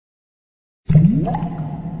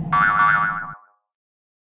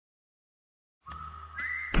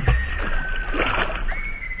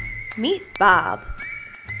Meet Bob.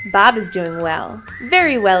 Bob is doing well,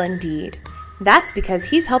 very well indeed. That's because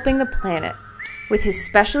he's helping the planet. With his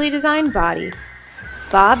specially designed body,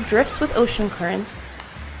 Bob drifts with ocean currents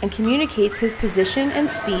and communicates his position and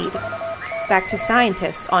speed back to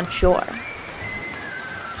scientists on shore.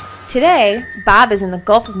 Today, Bob is in the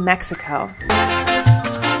Gulf of Mexico.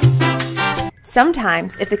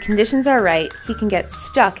 Sometimes, if the conditions are right, he can get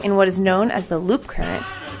stuck in what is known as the loop current.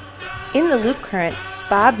 In the loop current,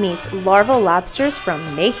 Bob meets larval lobsters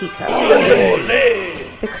from Mexico.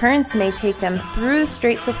 The currents may take them through the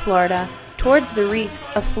Straits of Florida towards the reefs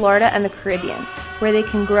of Florida and the Caribbean, where they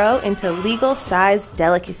can grow into legal-sized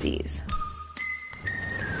delicacies.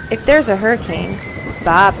 If there's a hurricane,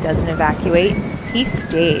 Bob doesn't evacuate, he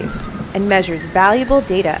stays and measures valuable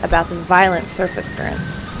data about the violent surface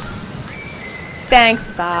currents.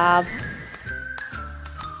 Thanks, Bob.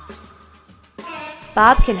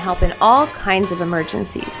 Bob can help in all kinds of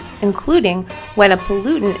emergencies, including when a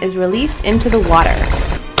pollutant is released into the water.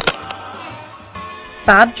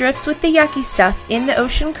 Bob drifts with the yucky stuff in the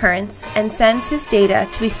ocean currents and sends his data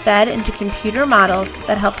to be fed into computer models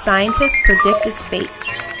that help scientists predict its fate.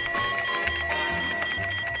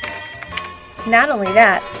 Not only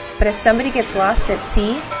that, but if somebody gets lost at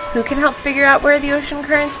sea, who can help figure out where the ocean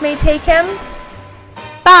currents may take him?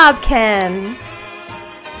 Bob can!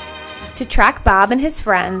 To track Bob and his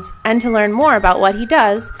friends, and to learn more about what he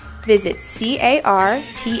does, visit CARTHE.org.